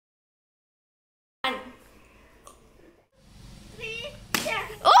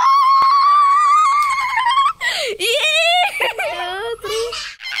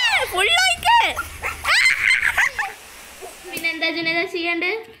എന്താ ജുനൈദ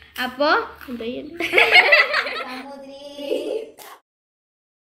ചെയ്യണ്ട്? അപ്പോ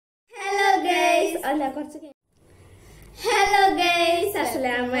ഹലോ ഗൈസ്, അല്ല കുറച്ച് ഹലോ ഗൈസ്,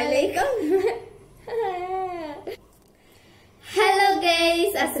 അസ്സലാമലൈക്കും. ഹലോ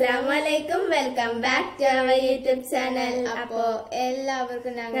ഗൈസ്, അസ്സലാമലൈക്കും. Welcome back to our YouTube channel. അപ്പോ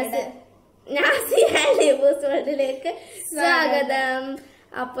എല്ലാവർക്കും ഞങ്ങളുടെ നാസിലേക്ക് സ്വാഗതം.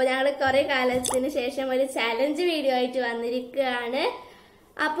 അപ്പൊ ഞങ്ങള് കുറെ കാലത്തിന് ശേഷം ഒരു ചാലഞ്ച് വീഡിയോ ആയിട്ട് വന്നിരിക്കുകയാണ്.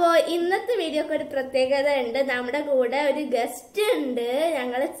 അപ്പോ ഇന്നത്തെ വീഡിയോക്ക് ഒരു പ്രത്യേകത ഉണ്ട്. നമ്മുടെ കൂടെ ഒരു ഗസ്റ്റ് ഉണ്ട്.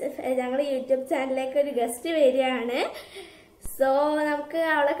 ഞങ്ങള് യൂട്യൂബ് ചാനലിലേക്ക് ഒരു ഗസ്റ്റ് വരികയാണ്. സോ നമുക്ക്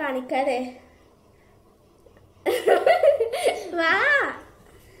അവളെ കാണിക്കാല്ലേ? വാ.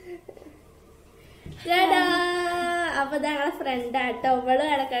 അപ്പൊ ഞങ്ങളെ ഫ്രണ്ടാട്ടോ. ഇവളും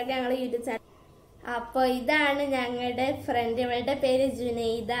ഇടക്കൊക്കെ ഞങ്ങള് യൂട്യൂബ് ചാനൽ. അപ്പൊ ഇതാണ് ഞങ്ങളുടെ ഫ്രണ്ട്. ഇവളുടെ പേര്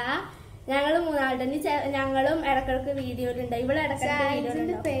ജുനൈദ. ഞങ്ങള് മൂന്നാളുടെ ഞങ്ങളും ഇടക്കിടക്ക് വീഡിയോയിലുണ്ട്. ഇവിടെ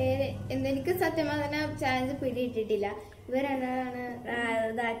ഇടക്കിടക്ക് പേര് എനിക്ക് സത്യം പറഞ്ഞാൽ ചാലഞ്ച് പിടിയിട്ടിട്ടില്ല. ഇവരെന്നാണ്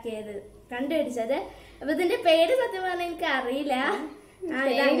ഇതാക്കിയത്, കണ്ടുപിടിച്ചത്. അപ്പൊ ഇതിന്റെ പേര് സത്യം പറഞ്ഞാൽ എനിക്ക് അറിയില്ല.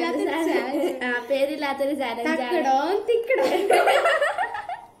 പേരില്ലാത്തൊരു ചാലഞ്ച്,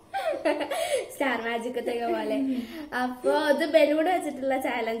 സ്റ്റാർ മാജിക്കത്തൊക്കെ പോലെ. അപ്പൊ ഇത് ബലൂൺ വെച്ചിട്ടുള്ള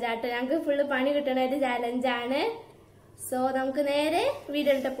ചാലഞ്ച് ആട്ടോ. ഞങ്ങക്ക് ഫുള്ള് പണി കിട്ടണ ഒരു ചാലഞ്ചാണ്. സോ നമുക്ക് നേരെ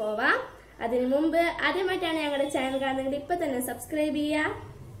വീഡിയോയിലോട്ട് പോവാം. അതിനു മുമ്പ് ആദ്യമായിട്ടാണ് ഞങ്ങളുടെ ചാനൽ കാണുന്നത്, ഇപ്പൊ തന്നെ സബ്സ്ക്രൈബ് ചെയ്യുക,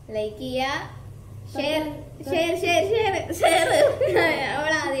 ലൈക്ക് ചെയ്യുക, ഷെയർ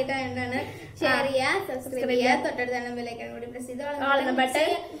അവൾ ആദ്യമായിട്ടാണ് ഷെയർ ചെയ്യുക, സബ്സ്ക്രൈബ് ചെയ്യുക, തൊട്ടടുത്ത് ബെല്ലൈക്കൺ കൂടി പ്രസ് ചെയ്ത് ബട്ടൺ.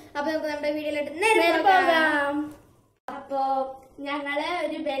 അപ്പൊ നമുക്ക് നമ്മുടെ വീഡിയോയിലോട്ട് നേരെ പോകാം. അപ്പൊ ഞങ്ങള്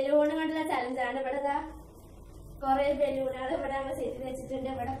ഒരു ബലൂൺ കൊണ്ടുള്ള ചലഞ്ചാണ്. ഇവിടെ കൊറേ ബലൂണുകൾ ഇവിടെ ഞങ്ങൾ സെറ്റ് വെച്ചിട്ടുണ്ട്.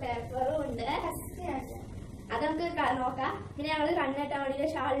 ഇവിടെ പേപ്പറും ഉണ്ട്. അത് നമുക്ക് നോക്കാം. പിന്നെ ഞങ്ങള് കണ്ണെട്ടാൻ വേണ്ടിയിട്ട്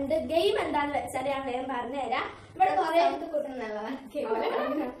ഷാളുണ്ട്. ഗെയിം എന്താന്ന് വെച്ചാൽ ഞാൻ വേഗം പറഞ്ഞുതരാം. ഇവിടെ കൊറേ ഇവിടെ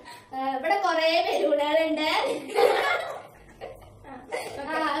കൊറേ ബലൂണുകളുണ്ട്.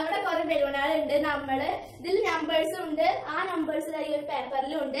 ഇവിടെ കൊറേ ബലൂണുകളുണ്ട്. നമ്മള് ഇതിൽ നമ്പേഴ്സും ഉണ്ട്. ആ നമ്പേഴ്സ് ഈ ഒരു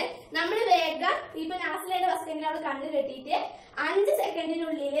പേപ്പറിലും ഉണ്ട്. നമ്മള് വേഗം ഇപ്പൊ നാസിലയുടെ ഫസ്റ്റ് അവള് കണ്ണു കെട്ടിയിട്ട് 5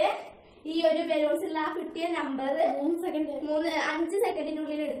 സെക്കൻഡിനുള്ളില് ഈ ഒരു ബലൂൺസ് ഉള്ള ആ കിട്ടിയ നമ്പർ 5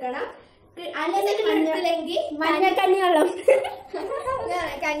 സെക്കൻഡിനുള്ളിൽ എടുക്കണം. അല്ലെങ്കിൽ മഞ്ഞക്കഞ്ഞിവെള്ളം,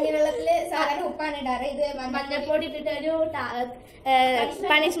 കഞ്ഞിവെള്ളത്തില് സാധാരണ ഉപ്പാണ് ഇടാറ്. ഇത് മഞ്ഞപ്പൊടി ഇട്ടിട്ട് ഒരു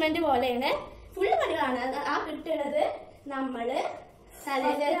പണിഷ്മെന്റ് പോലെയാണ്. ഫുള്ള് പണികളാണ് ആ കിട്ടണത്. നമ്മള്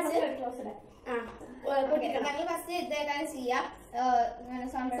ഞങ്ങൾ ഫസ്റ്റ് ഇതേക്കാണ് ചെയ്യാം.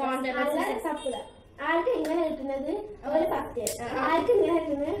 ആർക്ക് ഇങ്ങനെ കിട്ടുന്നത് ഒരു ഫസ്റ്റ്, ആർക്ക് ഇങ്ങനെ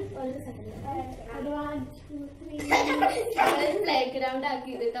കിട്ടുന്നത് ഒരു സെക്കൻഡ്. പ്ലേ ഗ്രൗണ്ട്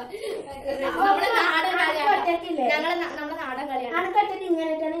ആക്കിയത് കേട്ടോ. നമ്മുടെ നാടൻ കളിയാണ്. നമ്മുടെ നാടൻ കളിയാണ്. അണക്കെട്ടിട്ട്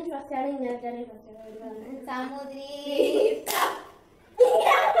ഇങ്ങനെ ഫസ്റ്റ് ആണ്, ഇങ്ങനെ സാമൂതിരി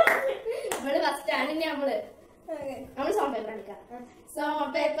നമ്മള് ഫസ്റ്റ് ആണ്. ഇനി നമ്മള് സോൺ പേപ്പർ എടുക്കാം. Zone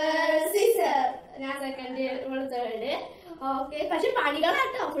paper scissor. ഞാൻ സെക്കൻഡ്, നമ്മള് തേർഡ്. ഓക്കെ, പക്ഷെ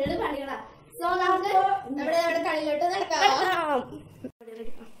പണികളാട്ടോ, ഫുള്ള് പണികളാ. സോ നമുക്ക് നമ്മുടെ കളിയിലോട്ട് നടക്കാം.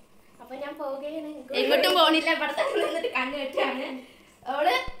 അപ്പൊ ഞാൻ പോവുകയാണ്. എങ്ങോട്ടും പോണില്ല. ഇവിടെ തന്നെ നിന്നിട്ട് കണ്ണ് കെട്ടാണ്.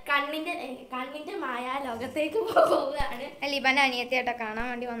 അവള് കണ്ണിന്റെ മായാ ലോകത്തേക്ക് പോവുകയാണ്. ലിബന്റെ അനിയത്തിയായിട്ടോ കാണാൻ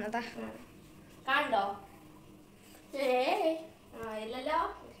വേണ്ടി വന്നതാ. കണ്ടോ? ഇല്ലല്ലോ.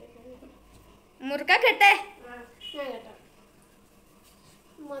 മുറുക്ക കെട്ടേ. ഞാൻ കേട്ടോ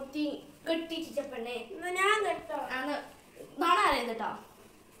മതി കെട്ടിച്ചപ്പണ്ണേ. ഞാൻ കേട്ടോ നാളെ അറിയാം.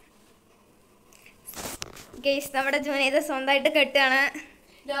 ഗൈസ്, നമ്മുടെ ജുനൈദ സ്വന്തമായിട്ട് കെട്ടാണ്.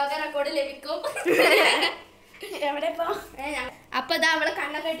 ലോക റെക്കോർഡ് ലഭിക്കും. എവിടെ പോ. അപ്പൊ ഇതാ അവള്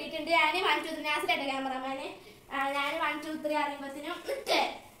കണ്ണൊക്കെ കെട്ടിയിട്ടുണ്ട്. ഞാൻ 1 2 3 നാസിലായിട്ട് ക്യാമറമാന്. ഞാൻ 1 2 3 അറിയുമ്പത്തിനും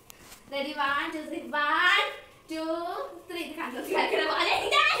റെഡി. 1 2 3 1 2 3 കണ്ടു.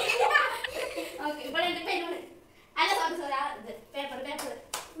 ഓക്കെ, ഇവിടെ ഉണ്ട് ബലൂൺ. അല്ല സോറി പേപ്പർ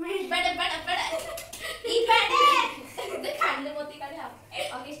ഇത് കണ്ണു പൊത്തി കളിയാ.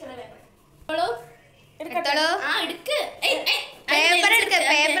 ഓക്കെ, ഇഷ്ടമുള്ള പേപ്പർ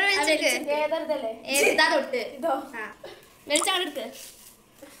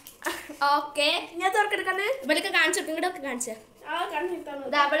ഓക്കെ. ഞാൻ തുറക്കെടുക്കാണ്. ഇവരൊക്കെ കാണിച്ചു ഇങ്ങോട്ടൊക്കെ കാണിച്ചു.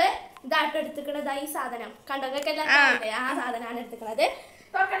 അവള് ഇതാട്ടോ എടുത്തിക്കണത്. ഈ സാധനം കണ്ടൊക്കെ എല്ലാം ആ സാധനമാണ് എടുത്തിക്കണത്.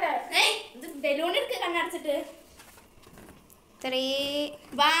 ഇത് ബലൂൺ എടുക്ക കണ്ണടച്ചിട്ട്. 3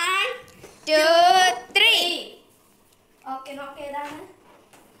 1 2 3. ഓക്കെ, നോക്ക് ഏതാണ്.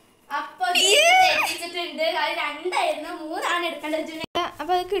 അപ്പൊ തെറ്റിച്ചിട്ടുണ്ട്. അത് 2 ആയിരുന്നു, 3 ആണ് എടുക്കേണ്ടത്.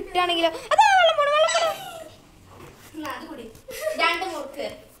 അപ്പൊ അത് കിട്ടുകയാണെങ്കിലോ അത് കൂടി 2 മുറുക്ക്.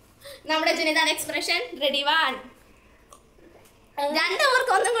 നമ്മുടെ ജുനൈദ എക്സ്പ്രഷൻ റെഡി. 1 2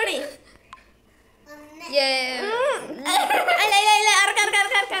 മുറുക്ക്. ഒന്നും കൂടി. 1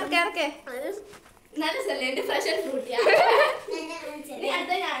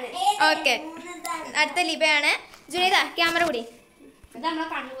 ഓക്കെ അടുത്ത ലിബയാണ്. ജുനൈദ ക്യാമറ കൂടി.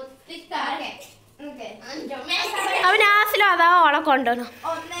 അവൻ നാസില അതാ ഓളെ കൊണ്ടുവന്നു.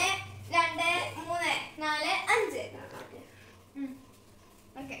 1 2 3 4 5.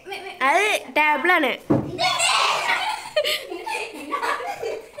 അത് ടേബിളാണ്.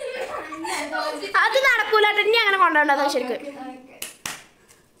 അത് നടക്കൂല. ഇനി അങ്ങനെ കൊണ്ടുപോകണ്ടോ ശരിക്കും.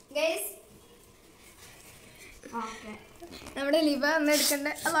 നമ്മുടെ ലിബ ഒന്ന് എടുക്കണ്ട.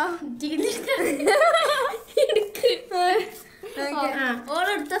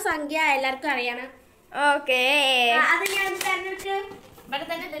 ഓളെടുത്ത സംഖ്യ എല്ലാവർക്കും അറിയണം. ഓക്കേ അത് ഞാൻ തെരഞ്ഞെടുക്ക്. ഇവിടെ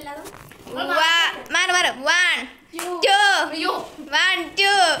തന്നെ ഇല്ലല്ലോ. മാറ് 1 2 1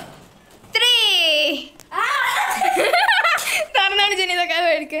 2 3. തുറന്നാണ് ജനിതൊക്കെ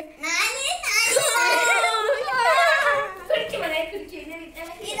മേടിക്ക്.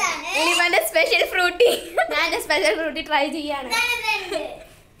 ലിബന്റെ സ്പെഷ്യൽ ഫ്രൂട്ടി. ഞാൻ സ്പെഷ്യൽ ഫ്രൂട്ടി ട്രൈ ചെയ്യാണ്.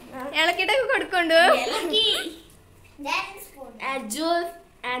 ഇളക്കിട്ടൊക്കെ കൊടുക്കൊണ്ടു. Juice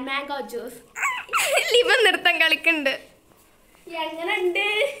and mango juice. Liba നൃത്തം കളിക്കുന്നുണ്ട്. എങ്ങനെയുണ്ട്?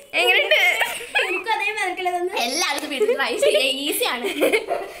 എനിക്കും അതേ എല്ലാവരും വീട്ടിൽ ട്രൈ ചെയ്യാൻ ഈസിയാണ്.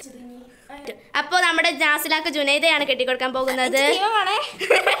 അപ്പൊ നമ്മുടെ ജാസിലാക്ക് ജുനൈദയാണ് കെട്ടിക്കൊടുക്കാൻ പോകുന്നത്.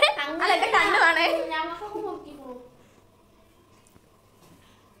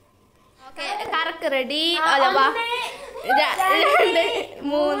 കറക്ക് റെഡി. 2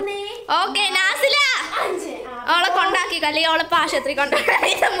 3. ഓക്കെ നാസില ഓളെ കൊണ്ടാക്കി കളി. ഓളെ ആശുപത്രി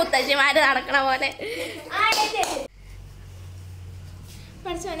കൊണ്ടാക്കി മുത്തശ്ശിമാര് നടക്കണ പോലെ.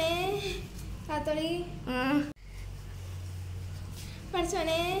 പഠിച്ചോനെ കാത്തോളി.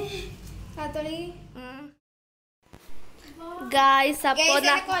 പഠിച്ചോനെ കാത്തോളി. ഗായ്സ് അപ്പോ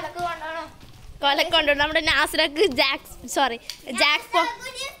കൊലക്കൊണ്ടു നമ്മുടെ നാസിലക്ക്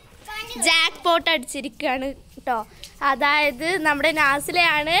ജാക്ക് പോട്ട് അടിച്ചിരിക്കുകയാണ് കേട്ടോ. അതായത് നമ്മുടെ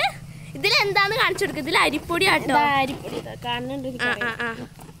നാസിലയാണ്. ഇതിലെന്താന്ന് കാണിച്ചു കൊടുക്കുക. ഇതിൽ അരിപ്പൊടി ആട്ടോ. അരിപ്പൊടി കാണുന്നുണ്ട്.